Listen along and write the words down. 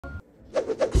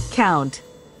Count.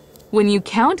 When you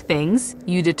count things,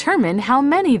 you determine how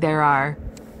many there are.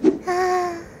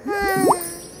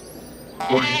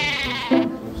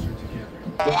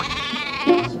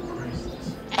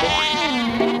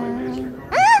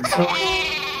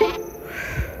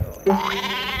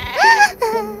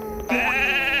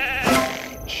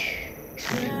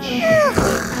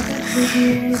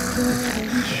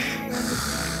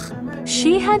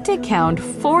 She had to count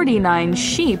 49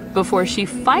 sheep before she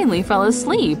finally fell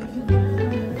asleep.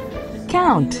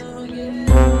 Count.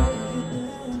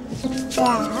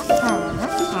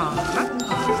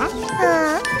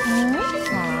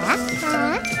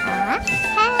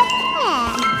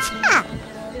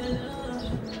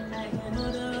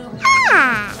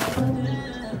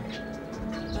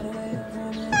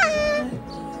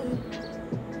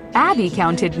 Abby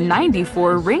counted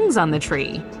 94 rings on the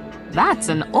tree. That's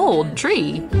an old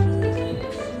tree.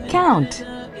 Count.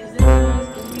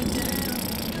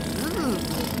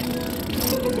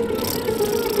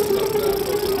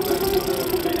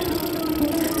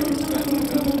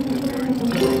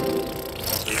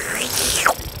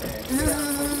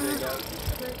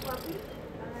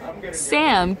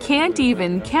 Sam can't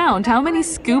even count how many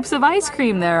scoops of ice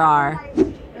cream there are.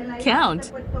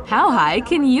 Count. How high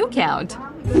can you count?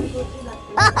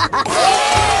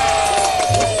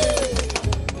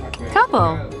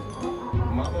 Couple.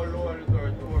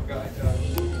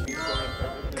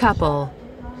 Couple.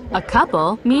 A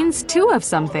couple means two of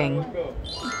something.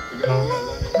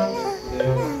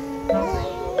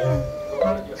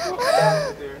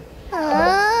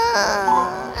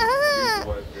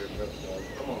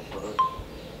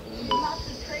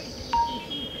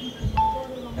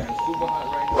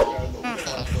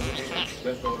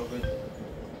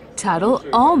 Tuttle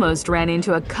almost ran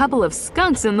into a couple of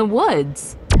skunks in the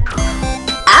woods.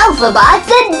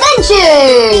 Alphabot's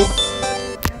Adventures!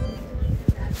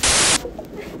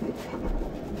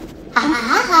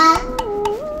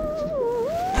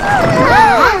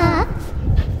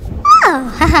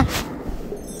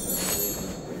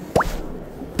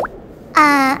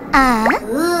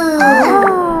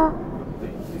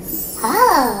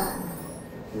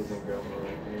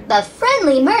 The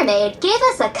friendly mermaid gave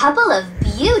us a couple of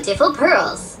beautiful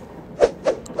pearls.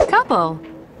 Couple.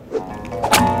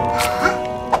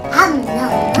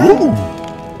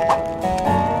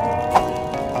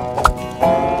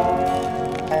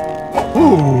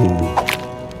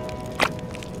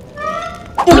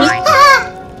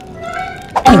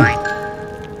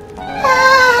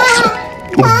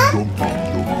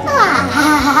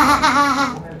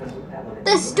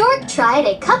 The stork tried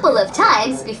a couple of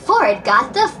times before it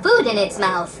got the food in its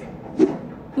mouth.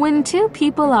 When two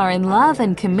people are in love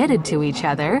and committed to each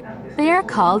other, they are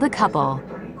called a couple.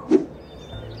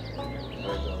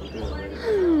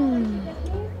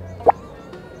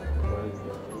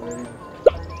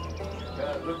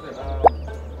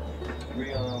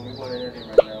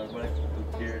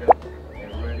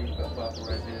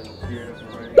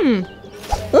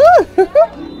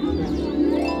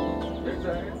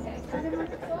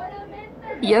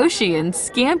 Yoshi and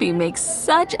Scampy make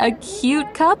such a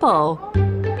cute couple.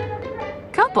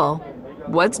 Couple.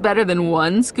 What's better than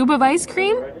one scoop of ice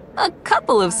cream? A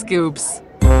couple of scoops.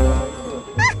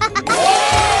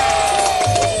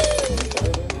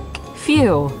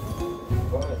 Few.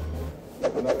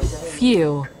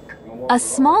 Few. A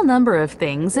small number of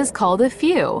things is called a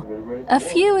few. A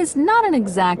few is not an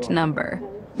exact number.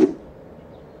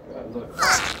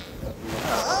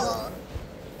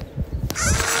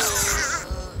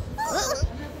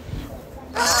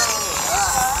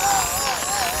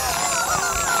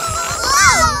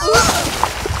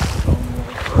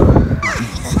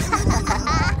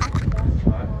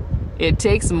 It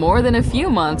takes more than a few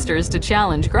monsters to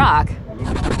challenge Grok.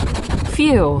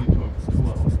 Few.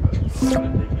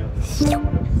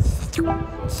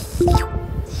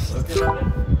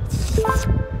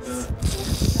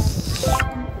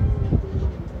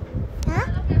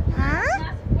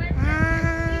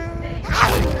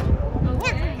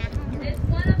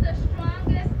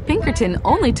 Pinkerton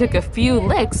only took a few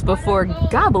licks before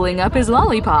gobbling up his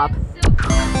lollipop.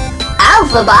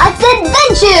 Alphabot's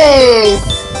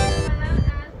Adventures!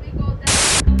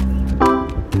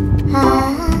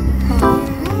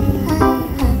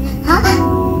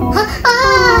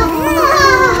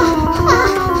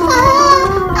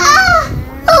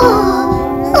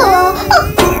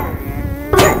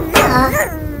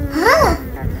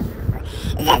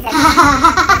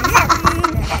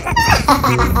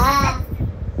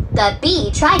 The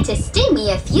bee tried to sting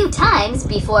me a few times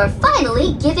before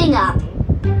finally giving up.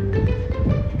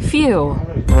 Few.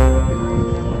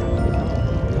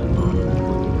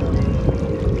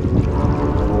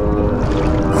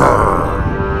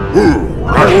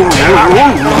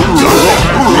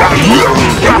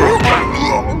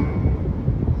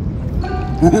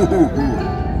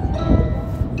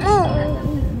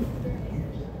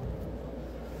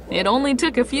 It only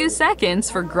took a few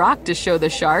seconds for Grok to show the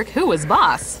shark who was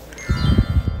boss.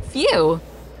 Phew!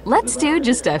 Let's do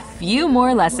just a few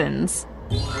more lessons.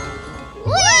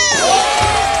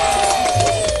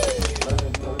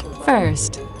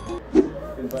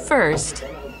 First.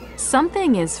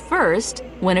 Something is first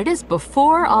when it is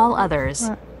before all others.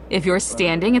 If you're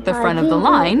standing at the front of the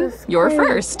line, you're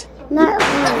first. Not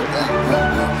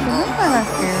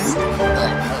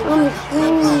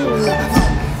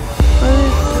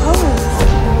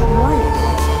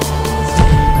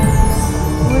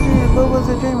What was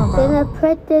the dream about? then I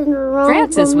put this wrong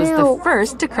Francis was the milk.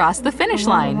 first to cross the finish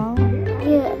line.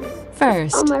 Yes.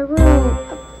 First. On my room.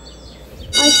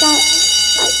 I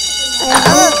got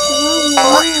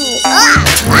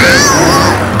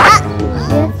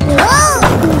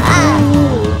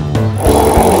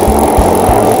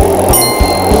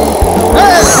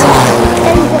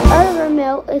and the other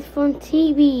milk is from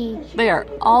TV. They are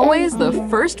always the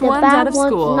first ones out of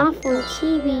school. Not from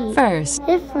TV. First.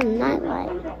 It's from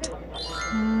Nightlight.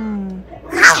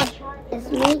 It's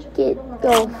make it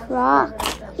go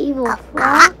frogs, evil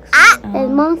frogs,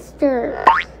 and monsters.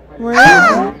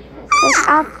 Really? It's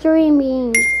after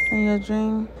dreaming. In your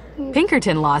dream?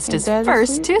 Pinkerton lost his Daddy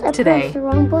first sleep? tooth I today. pressed the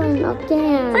wrong button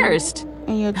again. First.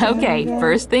 In your dream? Okay, again?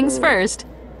 first things first.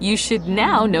 You should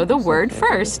now know the word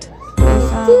first.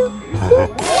 Is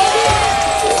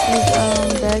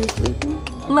Daddy sleeping?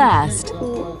 Last.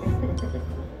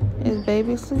 Is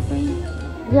baby sleeping?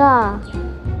 Yeah.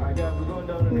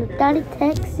 Daddy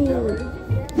texts you.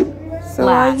 So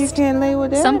why you Last. can't lay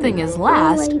with Daddy? Something is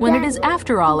last when it is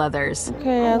after all others.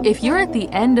 Okay, If you're at the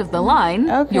end of the line,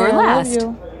 okay, you're I love last.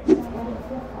 you.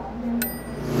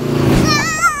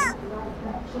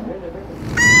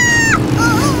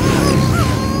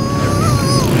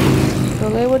 So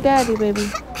lay with Daddy, baby.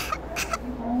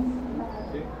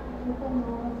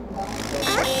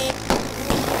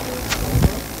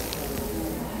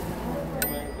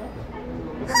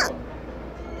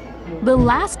 The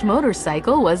last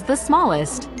motorcycle was the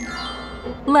smallest.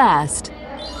 Last.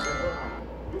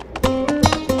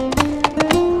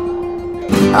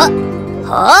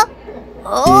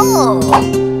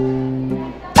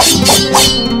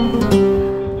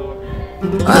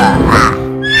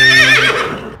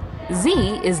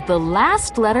 Z is the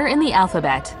last letter in the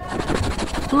alphabet.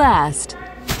 Last.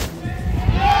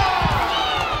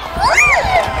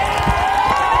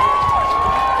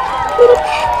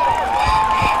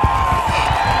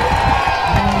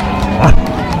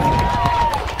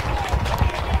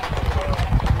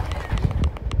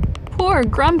 Poor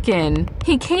Grumpkin.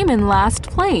 He came in last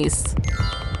place.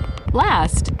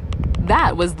 Last.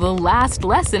 That was the last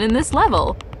lesson in this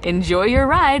level. Enjoy your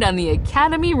ride on the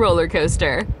Academy roller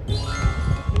coaster.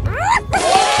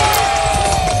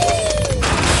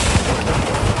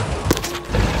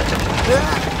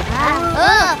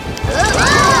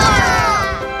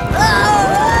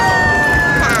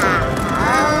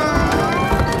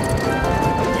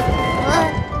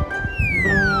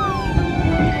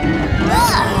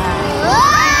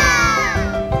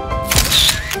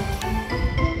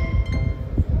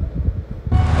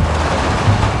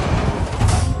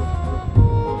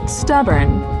 Stubborn.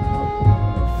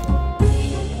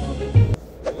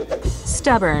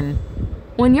 Stubborn.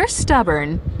 When you're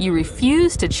stubborn, you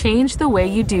refuse to change the way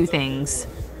you do things.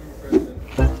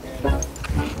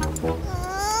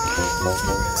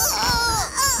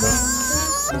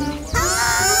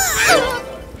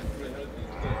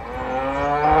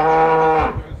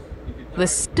 The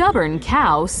stubborn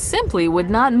cow simply would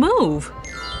not move.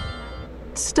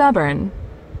 Stubborn.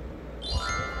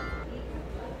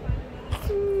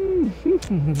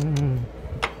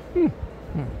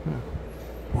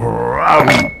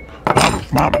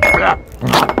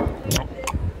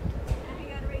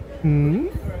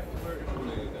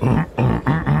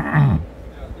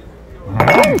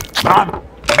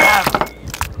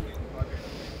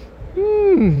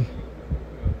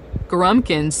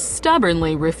 Grumpkin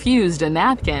stubbornly refused a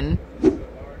napkin.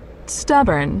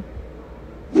 Stubborn.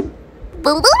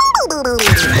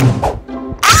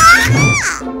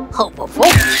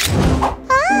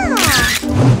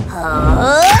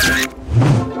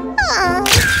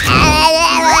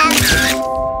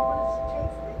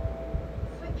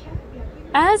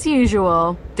 As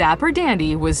usual, Dapper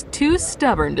Dandy was too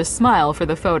stubborn to smile for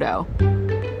the photo.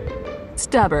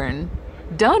 Stubborn.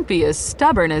 Don't be as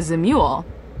stubborn as a mule.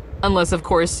 Unless, of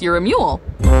course, you're a mule.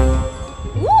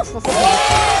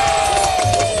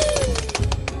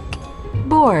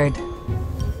 Bored.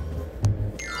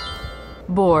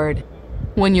 Bored.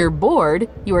 When you're bored,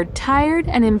 you're tired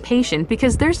and impatient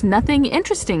because there's nothing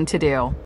interesting to do.